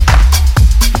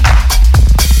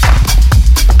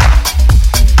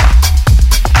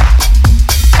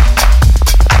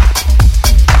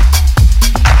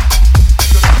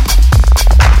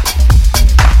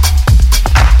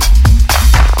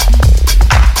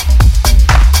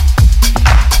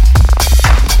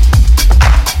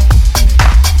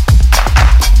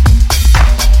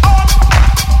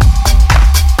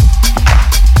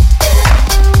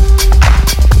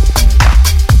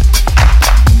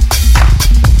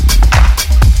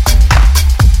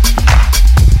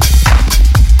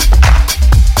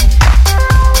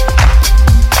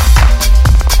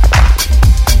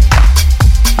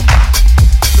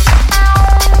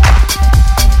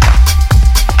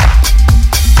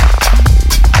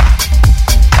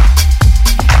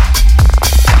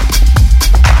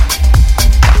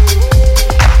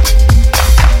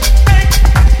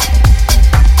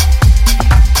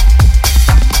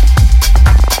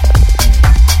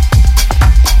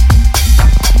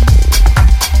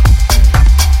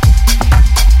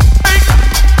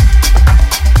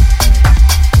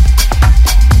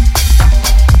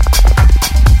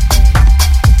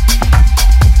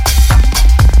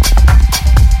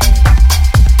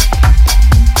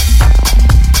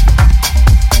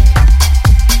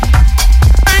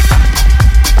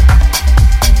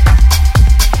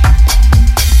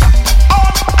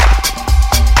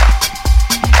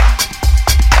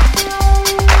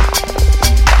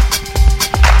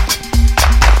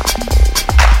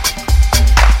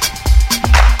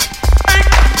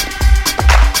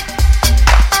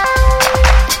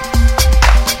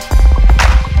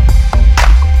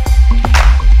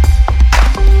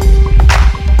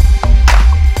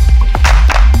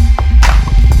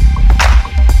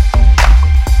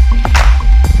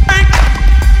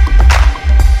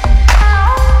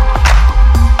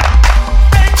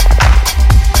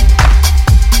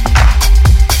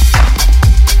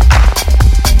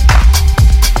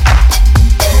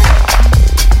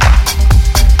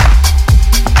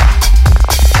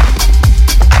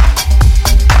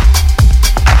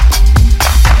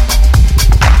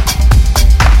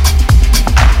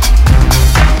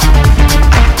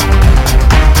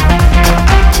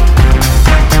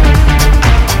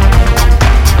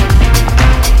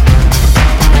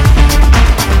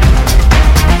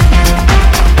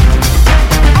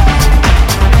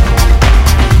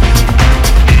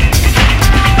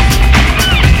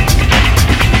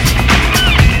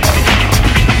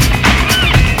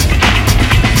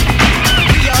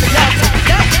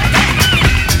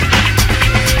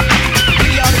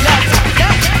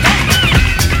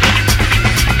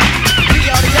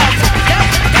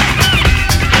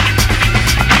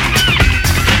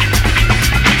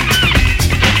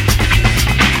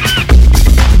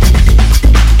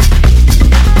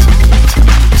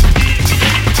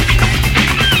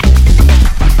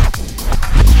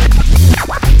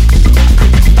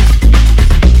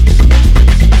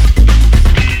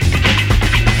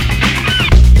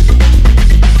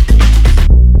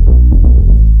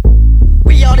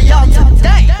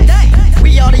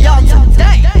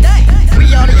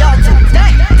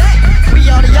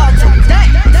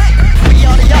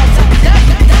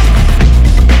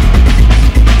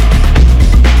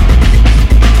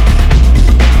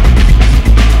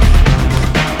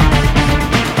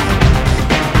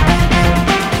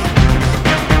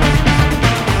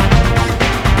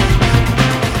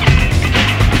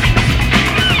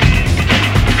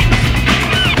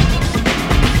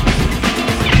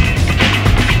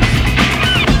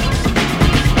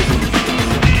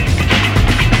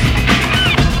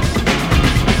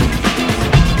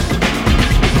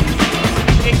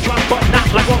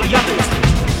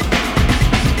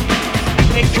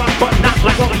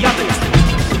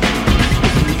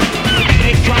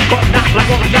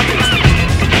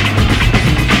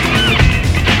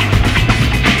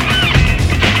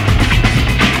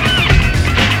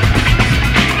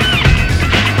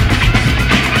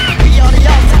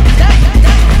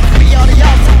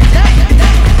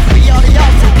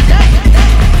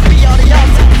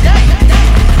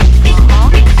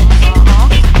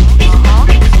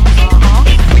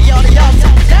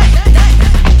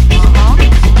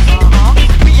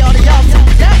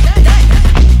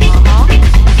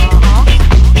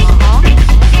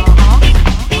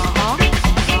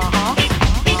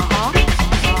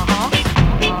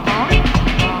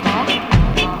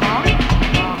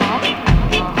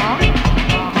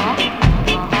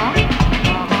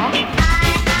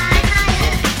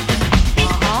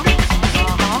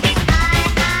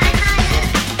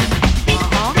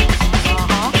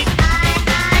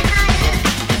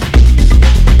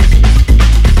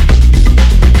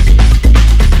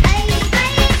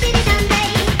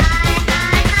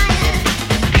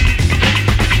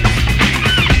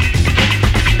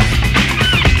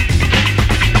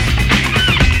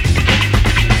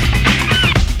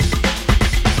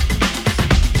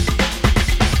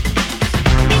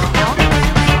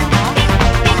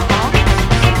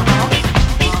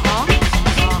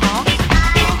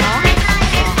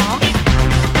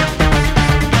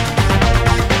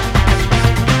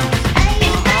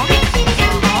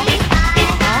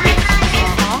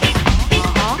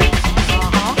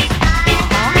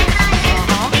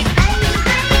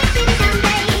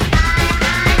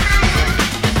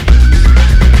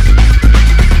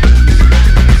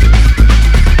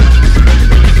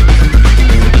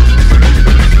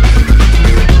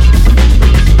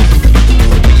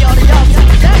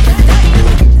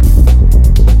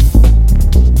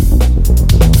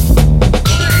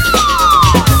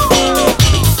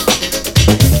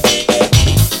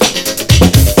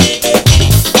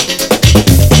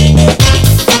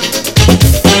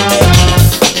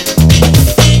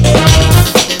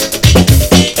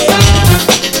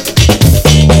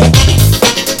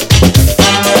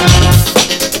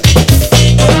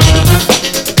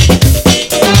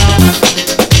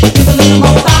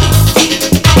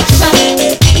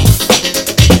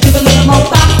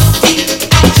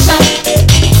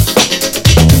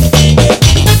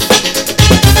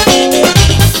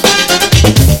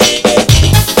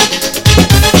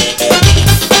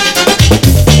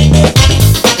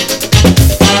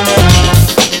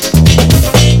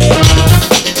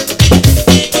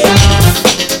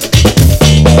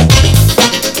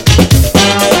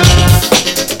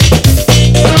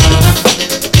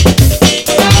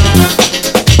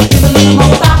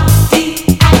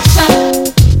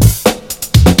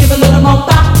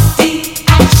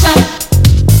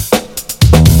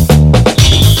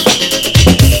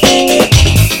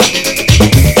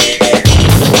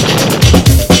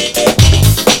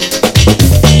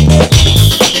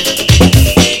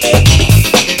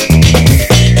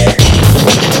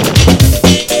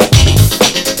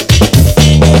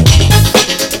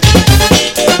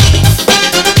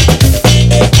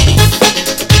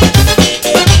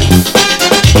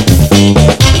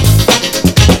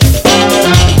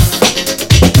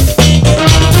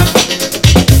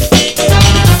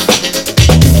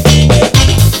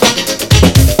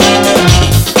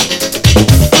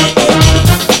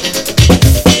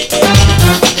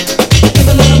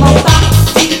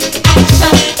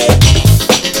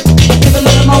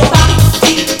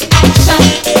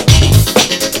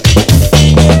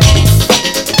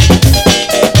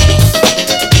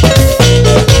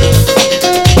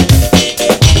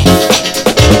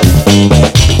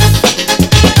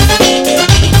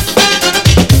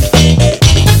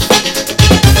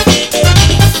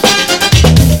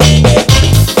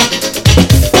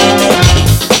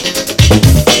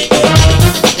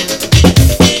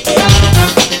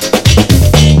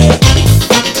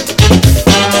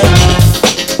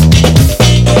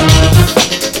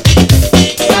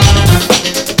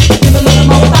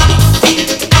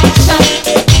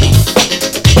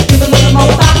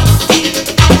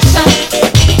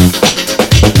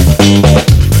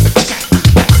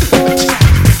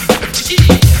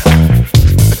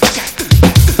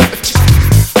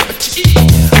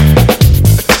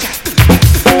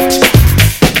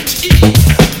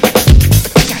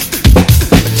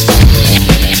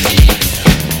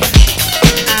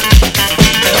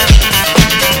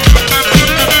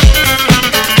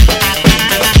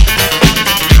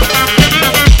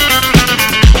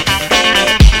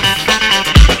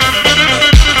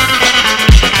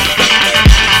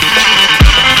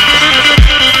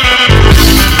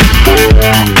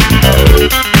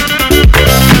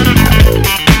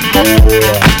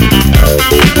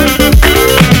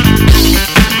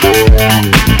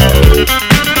Yeah.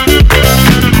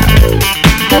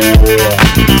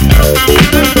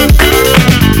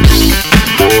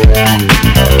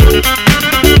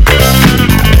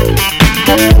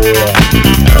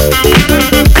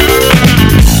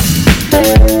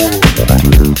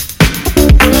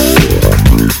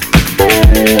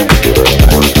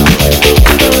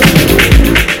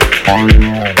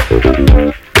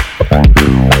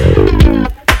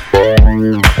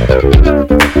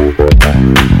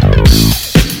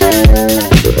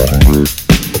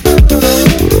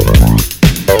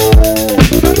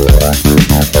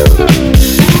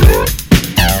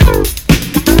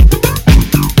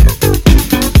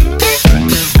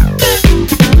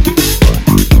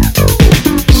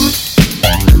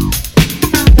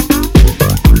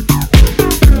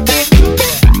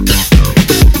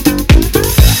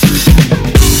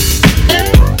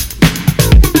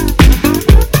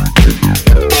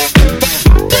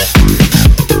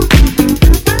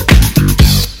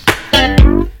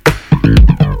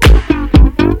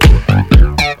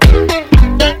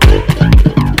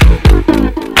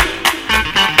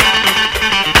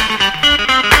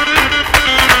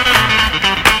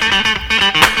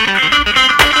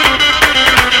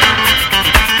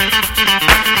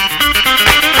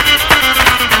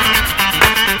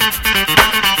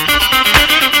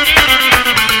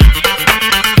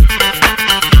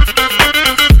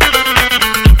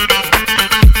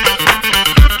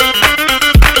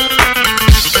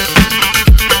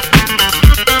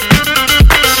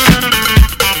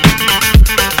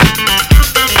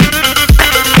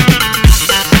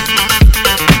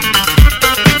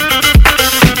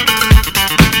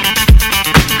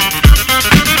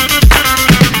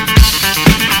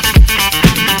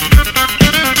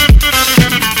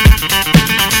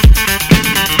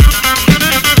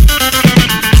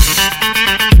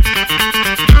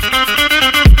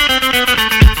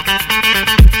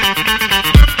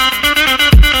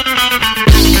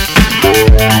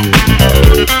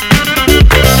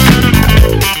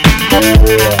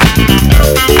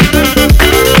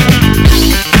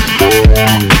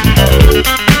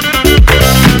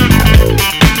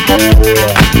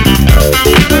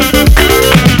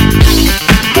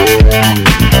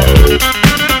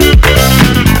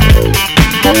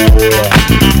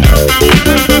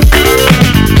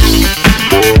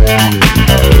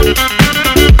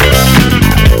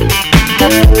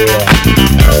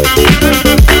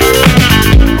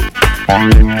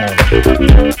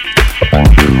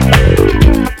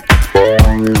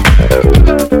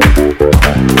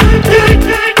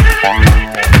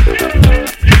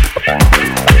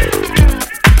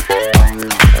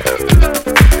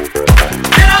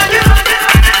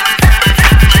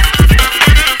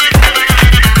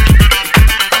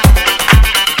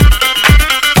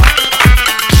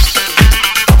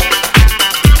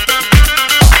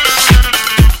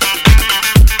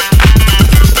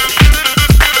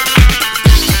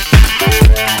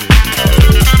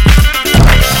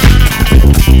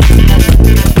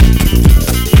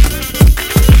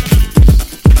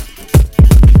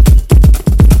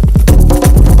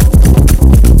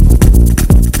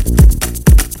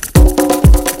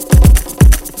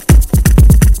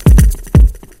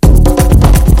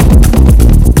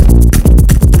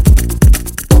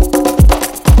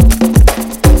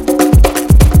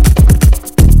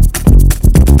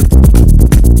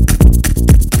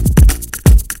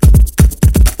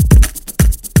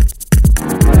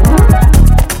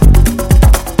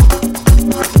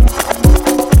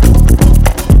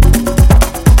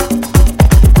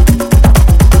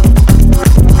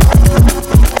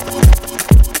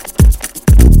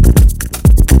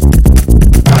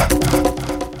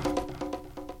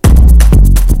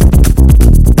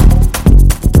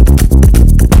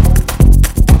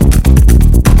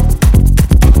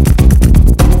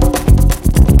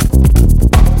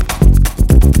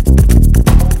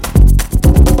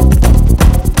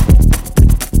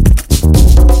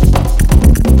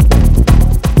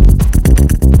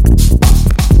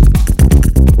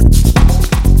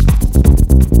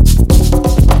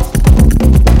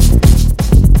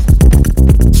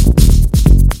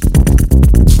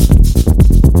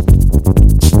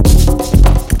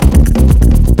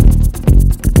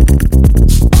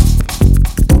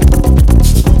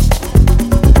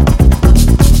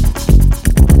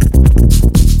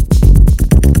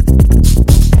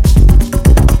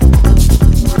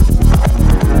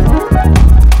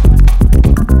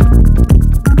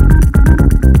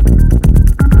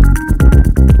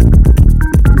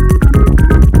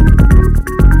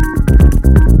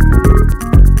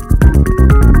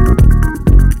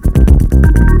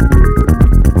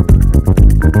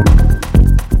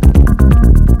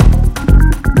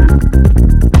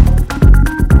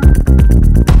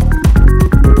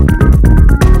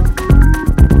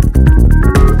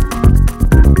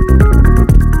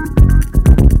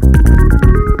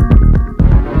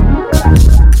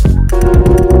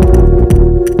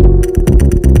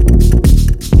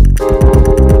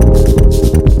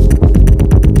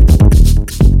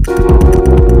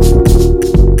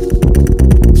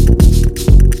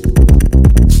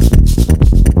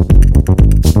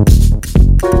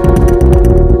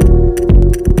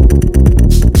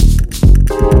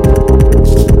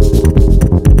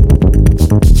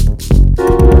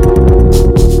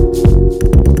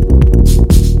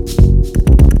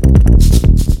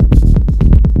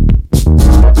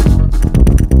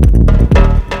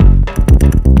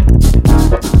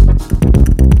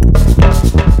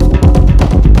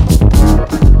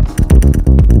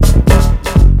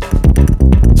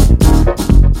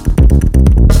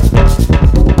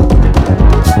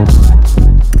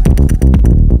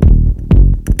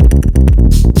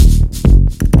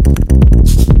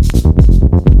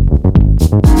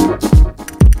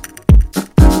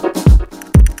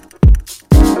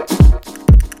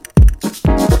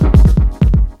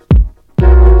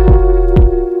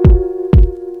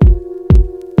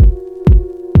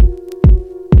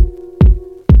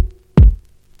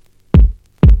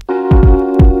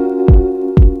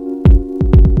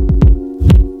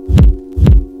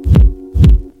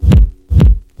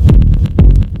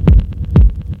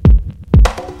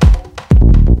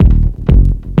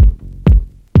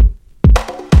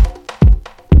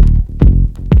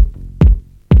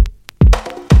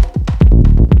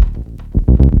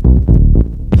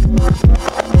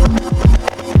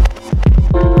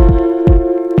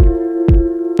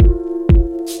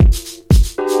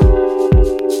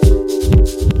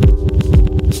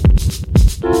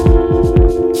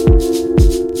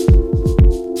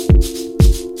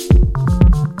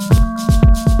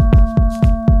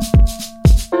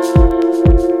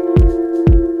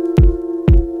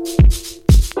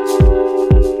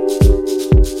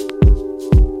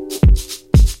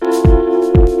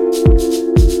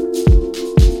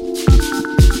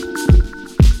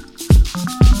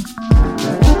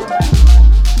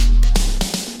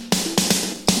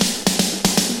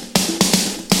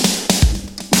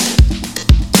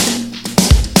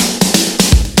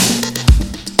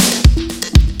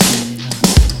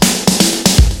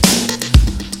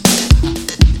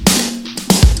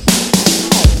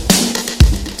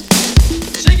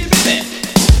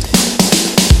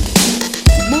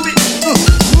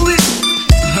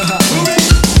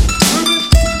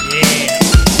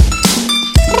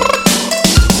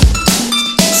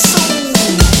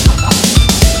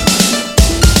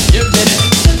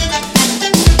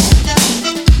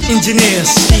 engineers.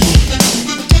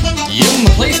 You're in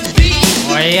the place to be.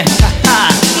 Oh yeah.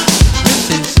 This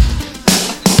is.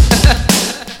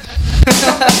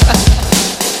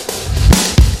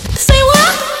 Say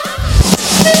what?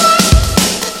 Say what?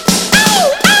 Ow,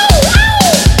 ow,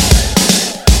 ow.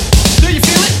 Do you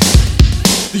feel it?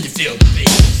 Do you feel the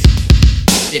bass?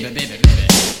 Baby, baby, baby.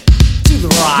 To the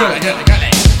rock. Girl, girl, girl,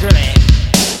 Girl.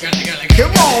 girl, girl, girl.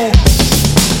 Come on.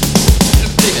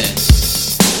 Baby.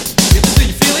 Do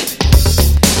you feel it?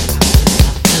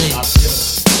 I feel it.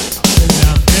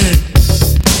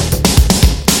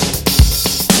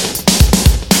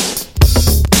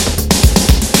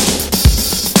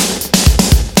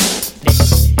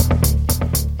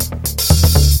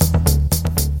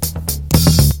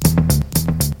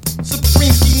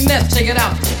 Supreme Ski Nest, check it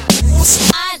out.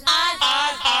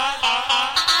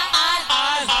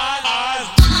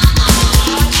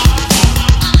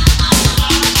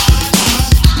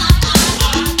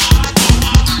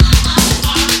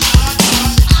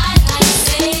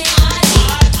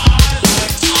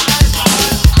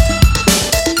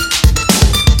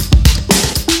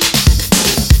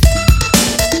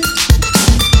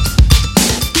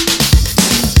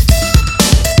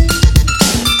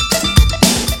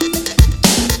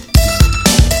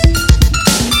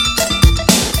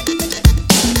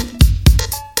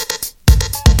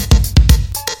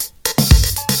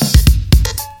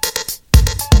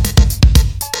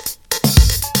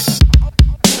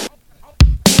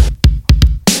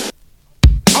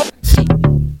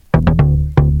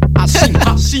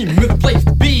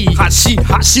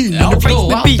 Hot scene, no place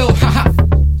to be.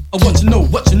 I want to know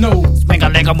what you know. Bring a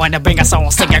leg, I wanna bring a song,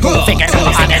 sing a go, figure it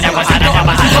out.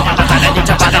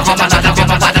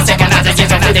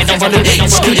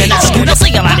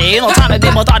 Sing about it, ain't no time to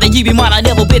demo, thought that you be mine. I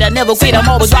never quit, I never quit. I'm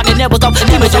always rocking, never stop.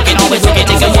 Never joking, always looking,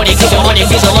 thinking, money, keep on money,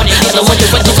 keep on money, keep on money,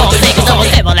 what you call it? Niggas don't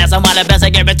ever last, I'm out of best, I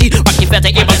guarantee. Rocky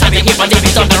better, if I'm time to hit my name,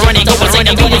 something running, go and sing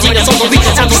the beat, it's over, beat,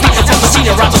 time to stop, time to see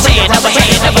the rock, say it, never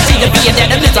see the beat, and then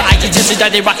the Mr. I can just see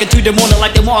that they rockin' to the morning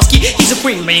like the mosque. He's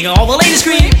supreme, making all the ladies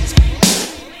scream.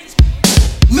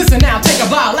 Listen now, take a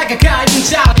bow like a guiding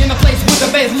child in a place with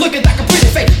a bass, looking like a pretty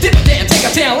face. Dip a damn, take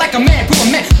a town like a man, prove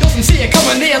a man. Don't see it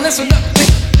coming near, listen up.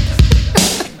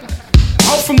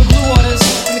 Out from the blue waters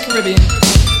in the Caribbean.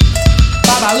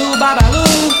 Babaloo,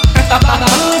 babaloo,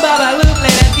 babaloo, babaloo,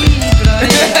 play that beat.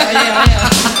 Yeah, yeah,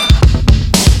 yeah.